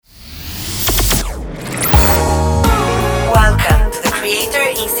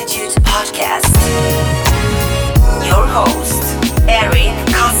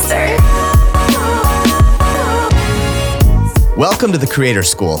Welcome to the Creator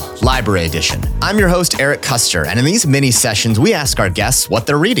School, Library Edition. I'm your host, Eric Custer, and in these mini sessions, we ask our guests what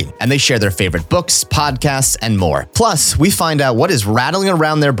they're reading, and they share their favorite books, podcasts, and more. Plus, we find out what is rattling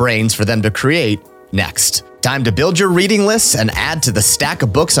around their brains for them to create next. Time to build your reading lists and add to the stack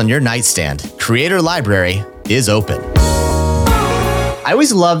of books on your nightstand. Creator Library is open. I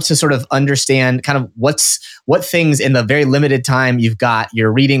always love to sort of understand kind of what things in the very limited time you've got,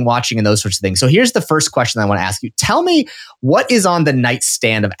 you're reading, watching, and those sorts of things. So here's the first question I want to ask you. Tell me, what is on the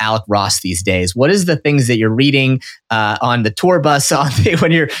nightstand of Alec Ross these days? What is the things that you're reading on the tour bus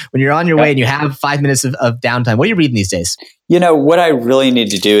when you're on your way and you have 5 minutes of downtime? What are you reading these days? You know, what I really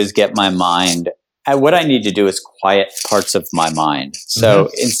need to do is get my mind. What I need to do is quiet parts of my mind. So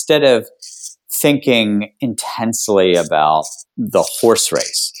instead of thinking intensely about the horse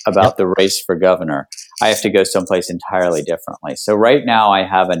race, about the race for governor, I have to go someplace entirely differently. So right now I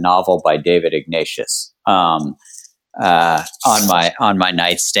have a novel by David Ignatius on my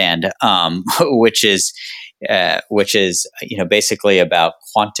nightstand, which is basically about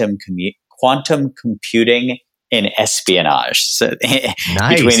quantum computing in espionage, so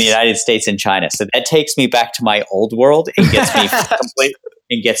Nice. between the United States and China. So that takes me back to my old world. It gets me complete.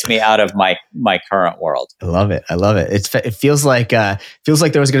 It gets me out of my current world. I love it. It feels like there was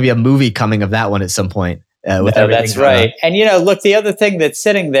going to be a movie coming of that one at some point. That's right. And look, the other thing that's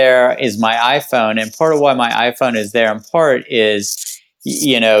sitting there is my iPhone, and part of why my iPhone is there, in part, is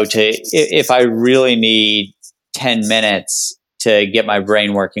if I really need 10 minutes to get my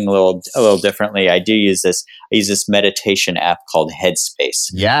brain working a little differently, I use this meditation app called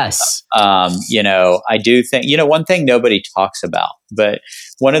Headspace. Yes. I do think, one thing nobody talks about, but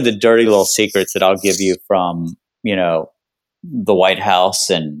one of the dirty little secrets that I'll give you from, the White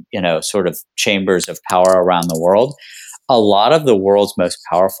House and, sort of chambers of power around the world, a lot of the world's most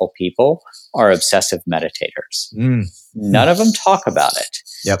powerful people are obsessive meditators. None of them talk about it.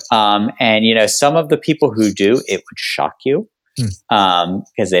 Yep. And some of the people who do, it would shock you.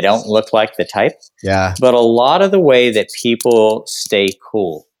 Because they don't look like the type. Yeah. But a lot of the way that people stay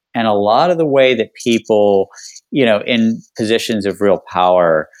cool, and a lot of the way that people, in positions of real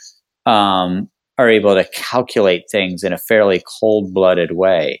power, are able to calculate things in a fairly cold-blooded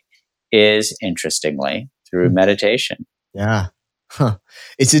way, is interestingly through meditation. Yeah. Huh.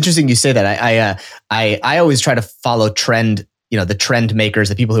 It's interesting you say that. I always try to follow trend, the trend makers,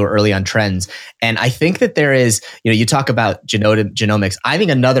 the people who are early on trends. And I think that there is, you talk about genomics. I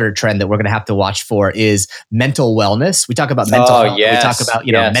think another trend that we're going to have to watch for is mental wellness. We talk about mental health. Yes. We talk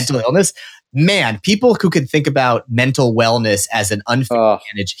about, mental illness. Man, people who can think about mental wellness as an unfair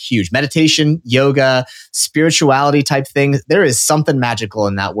advantage, huge. Meditation, yoga, spirituality type things. There is something magical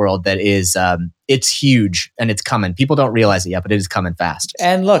in that world that is, it's huge and it's coming. People don't realize it yet, but it is coming fast.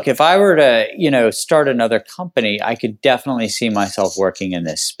 And look, if I were to, start another company, I could definitely see myself working in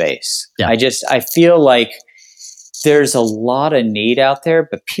this space. Yeah. I feel like there's a lot of need out there,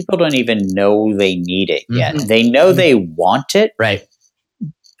 but people don't even know they need it yet. They know they want it. Right.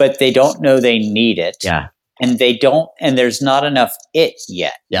 But they don't know they need it. Yeah. And there's not enough it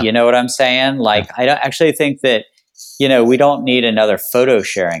yet. Yeah. You know what I'm saying? Like, I don't actually think that, we don't need another photo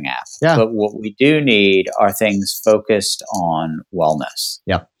sharing app. Yeah. But what we do need are things focused on wellness.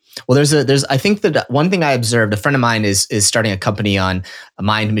 Yeah. Well, I think that one thing I observed, a friend of mine is starting a company on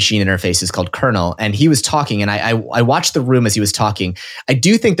mind-machine interfaces called Kernel, and he was talking, and I watched the room as he was talking. I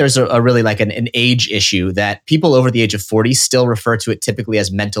do think there's a really like an age issue that people over the age of 40 still refer to it typically as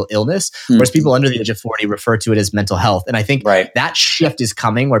mental illness, whereas people under the age of 40 refer to it as mental health. And I think that shift is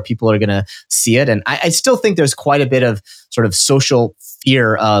coming where people are going to see it. And I still think there's quite a bit of sort of social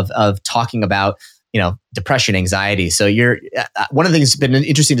fear of talking about depression, anxiety. So one of the things that's been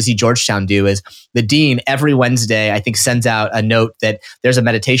interesting to see Georgetown do is the dean every Wednesday, I think, sends out a note that there's a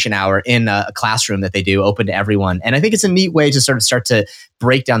meditation hour in a classroom that they do open to everyone. And I think it's a neat way to sort of start to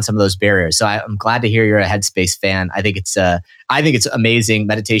break down some of those barriers. So I'm glad to hear you're a Headspace fan. I think it's amazing.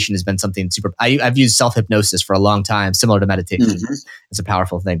 Meditation has been something super. I've used self-hypnosis for a long time, similar to meditation. It's a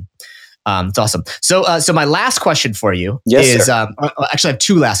powerful thing. It's awesome. So my last question for you is, actually I have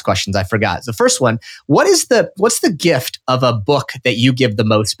two last questions. I forgot. The first one, what's the gift of a book that you give the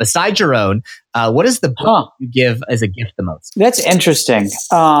most besides your own? What is the book you give as a gift the most? That's interesting.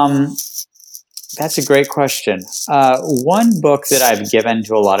 That's a great question. One book that I've given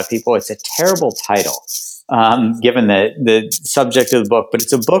to a lot of people, it's a terrible title, given the subject of the book, but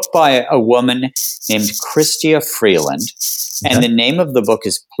it's a book by a woman named Chrystia Freeland. And the name of the book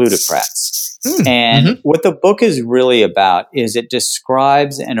is Plutocrats. And what the book is really about is it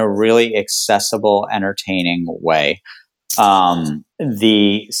describes in a really accessible, entertaining way some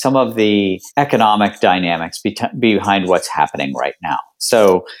of the economic dynamics behind what's happening right now.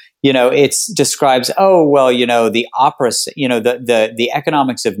 So, it describes, the opera, the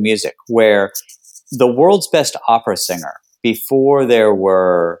economics of music, where the world's best opera singer, before there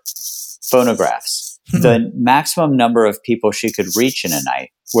were phonographs, the maximum number of people she could reach in a night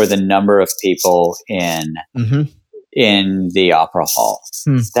were the number of people in the opera hall.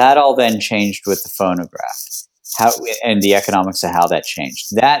 That all then changed with the phonograph. And the economics of how that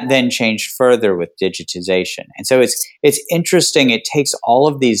changed. That then changed further with digitization. And so it's interesting. It takes all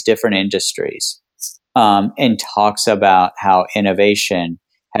of these different industries and talks about how innovation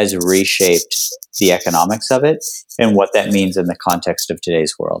has reshaped the economics of it and what that means in the context of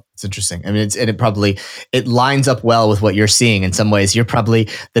today's world. It's interesting. I mean, it lines up well with what you're seeing. In some ways, you're probably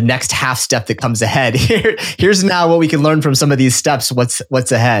the next half step that comes ahead. Here's now what we can learn from some of these steps.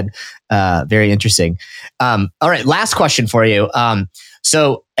 What's ahead? Very interesting. All right, last question for you.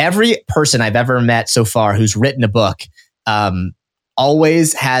 So every person I've ever met so far who's written a book,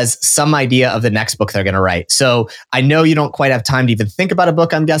 always has some idea of the next book they're going to write. So I know you don't quite have time to even think about a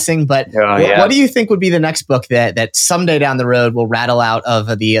book, I'm guessing, but what do you think would be the next book that someday down the road will rattle out of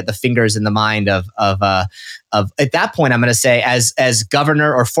the fingers in the mind of at that point, I'm going to say as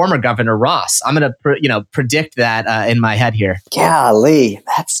Governor or former Governor Ross, I'm going to predict that in my head here. Golly,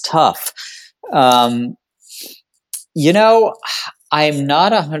 that's tough. I'm not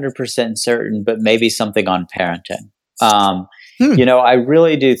 100% certain, but maybe something on parenting. I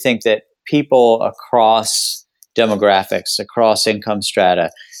really do think that people across demographics, across income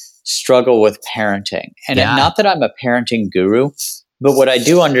strata, struggle with parenting. And not that I'm a parenting guru, but what I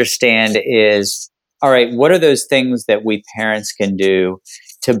do understand is, all right, what are those things that we parents can do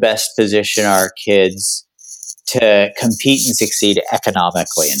to best position our kids to compete and succeed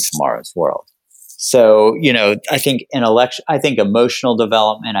economically in tomorrow's world? So, I think I think emotional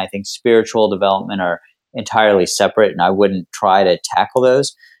development, I think spiritual development are entirely separate, and I wouldn't try to tackle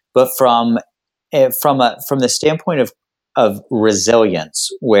those. But from the standpoint of resilience,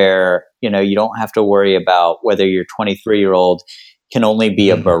 where you don't have to worry about whether your 23-year-old can only be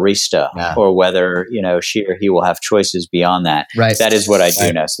a barista or whether she or he will have choices beyond that. Right. That is what I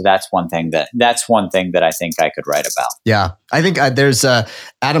do know. So that's one thing that I think I could write about. Yeah, I think there's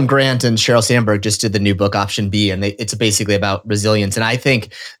Adam Grant and Sheryl Sandberg just did the new book Option B, and it's basically about resilience. And I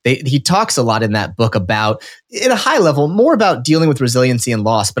think he talks a lot in that book about, at a high level, more about dealing with resiliency and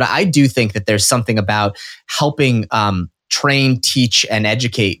loss. But I do think that there's something about helping train, teach, and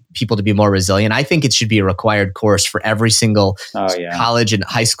educate people to be more resilient. I think it should be a required course for every single college and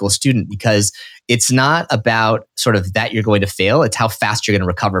high school student, because it's not about sort of that you're going to fail. It's how fast you're going to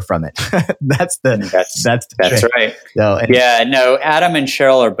recover from it. That's right. So, Adam and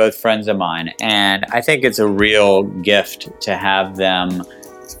Sheryl are both friends of mine, and I think it's a real gift to have them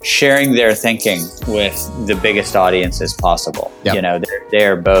sharing their thinking with the biggest audiences possible. Yep. They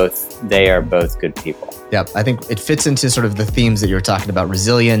are both good people. Yeah, I think it fits into sort of the themes that you're talking about: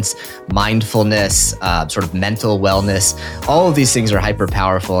 resilience, mindfulness, sort of mental wellness. All of these things are hyper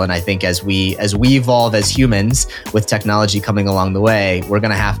powerful, and I think as we evolve as humans with technology coming along the way, we're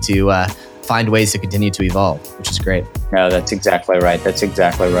going to have to find ways to continue to evolve, which is great. No, that's exactly right.